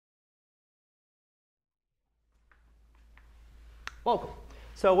Welcome.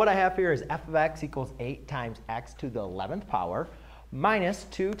 So what I have here is f of x equals 8 times x to the 11th power minus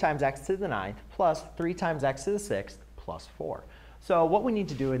 2 times x to the 9th plus 3 times x to the 6th plus 4. So what we need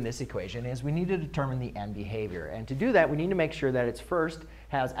to do in this equation is we need to determine the end behavior. And to do that, we need to make sure that it first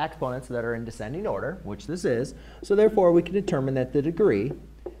has exponents that are in descending order, which this is. So therefore, we can determine that the degree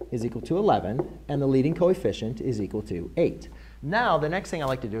is equal to 11 and the leading coefficient is equal to 8. Now, the next thing I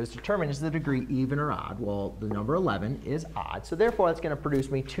like to do is determine, is the degree even or odd? Well, the number 11 is odd. So therefore, that's going to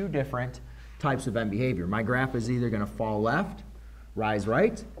produce me two different types of end behavior. My graph is either going to fall left, rise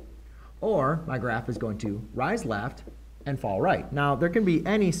right, or my graph is going to rise left and fall right. Now, there can be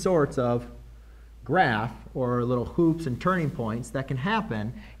any sorts of graph or little hoops and turning points that can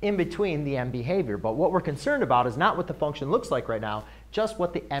happen in between the end behavior. But what we're concerned about is not what the function looks like right now, just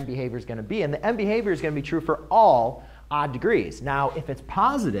what the end behavior is going to be. And the end behavior is going to be true for all odd degrees. Now, if it's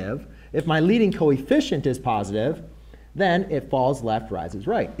positive, if my leading coefficient is positive, then it falls left, rises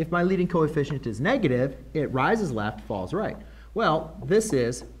right. If my leading coefficient is negative, it rises left, falls right. Well, this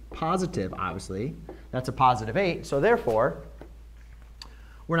is positive, obviously. That's a positive 8. So therefore,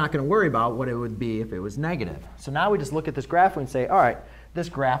 we're not going to worry about what it would be if it was negative. So now we just look at this graph and say, all right, this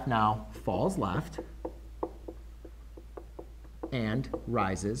graph now falls left and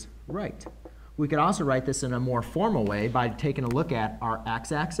rises right. We could also write this in a more formal way by taking a look at our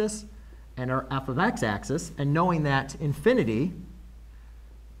x-axis and our f of x axis and knowing that infinity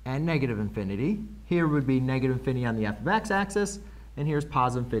and negative infinity, here would be negative infinity on the f of x axis, and here's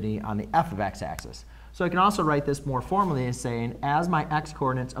positive infinity on the f of x axis. So I can also write this more formally as saying, as my x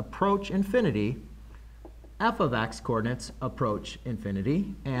coordinates approach infinity, f of x coordinates approach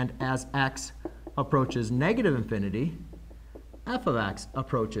infinity, and as x approaches negative infinity, f of x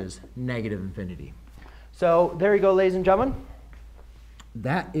approaches negative infinity. So there you go, ladies and gentlemen.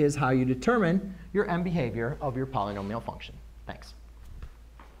 That is how you determine your end behavior of your polynomial function. Thanks.